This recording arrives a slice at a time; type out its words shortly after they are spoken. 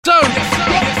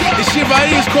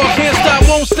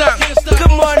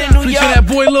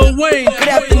boy Lil Wayne. Good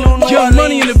afternoon, Young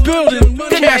Money in the building.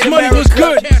 Cash Money was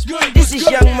good. This is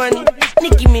Young Money,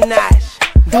 Nicki Minaj.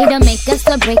 They don't make us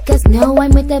or break us, no,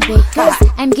 I'm with the bakers.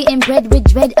 I'm getting bread with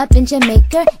dread up in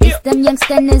Jamaica. It's them young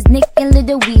stunners, Nick and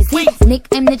Little Weezy. Nick,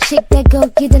 I'm the chick that go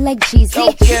get it like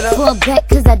Jeezy. Fall back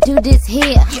cause I do this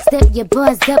here. Step your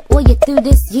bars up or you through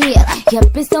this year.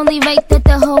 Yup, it's only right that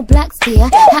the whole block's here.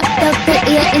 Hopped out the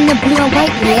air in the blue and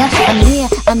white layer. I'm here,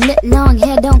 I'm lit, long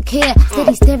hair, don't care.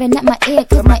 Steady staring at my ear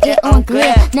cause my ear on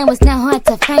glare. Now it's not hard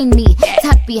to find me.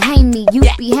 Talk behind me, you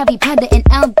be Harry Potter and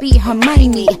I'll be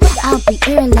Hermione. I'll be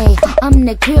early, I'm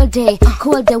the girl day.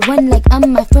 Call the one like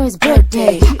I'm my first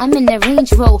birthday. I'm in the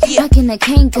Range Rover, rocking a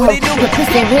Kango. The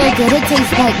pussy real good, it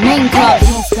tastes like mango.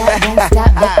 Can't stop, won't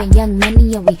stop, rapping Young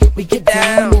Money, and we get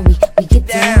down, and we get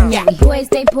down, and we boys,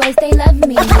 they love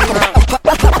me.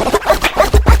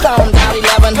 Calm down,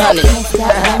 1100. Can't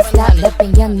stop, won't stop,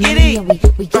 rapping Young Money, and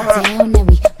we get down, and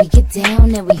we get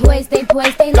down, and we boys, they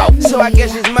love me. So I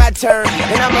guess it's my turn,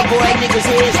 and I'ma go at niggas'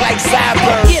 heads like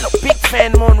sideburns. Big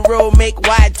phantom on the road, make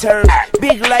wide turns.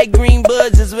 Big like green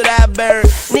buds is what I burn.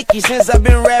 Nicki, since I've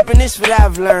been rapping, this what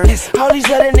I've learned. All these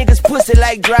other niggas pussy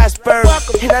like dry sperm,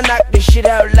 and I knock this shit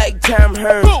out like Tom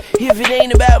Hearns. If it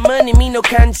ain't about money, me no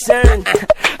concern.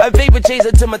 A paper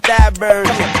chaser till my thigh burns,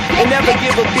 and never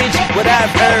give a bitch what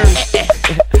I've earned.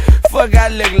 Fuck I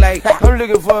look like, I'm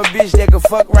looking for a bitch that can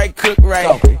fuck right, cook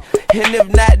right. And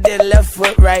if not, then left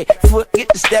foot right. Foot get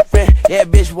the steppin', yeah,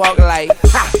 bitch walk like.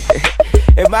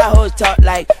 And my hoes talk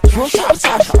like,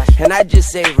 and I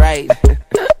just say right.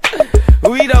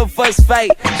 We don't fuss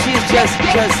fight, she's just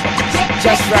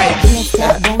right. Can't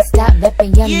stop, won't stop,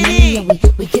 rapping Young Money, and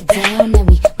we get down, and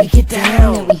we get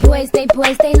down, and we boys, they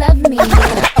love me.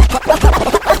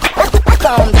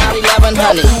 Calm down,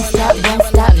 1100. Can't stop, won't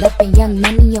stop, rapping Young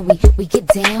Money, and we get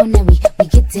down, and we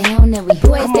get down, and we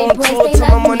boys, they love me. Till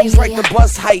my money's like the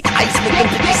bus height. Ice make them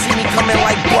bitches see me coming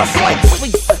like bus lights.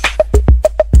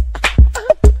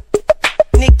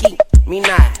 Nicki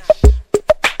Minaj,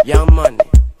 Young Money.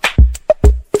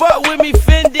 Fuck with me,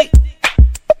 Fendi.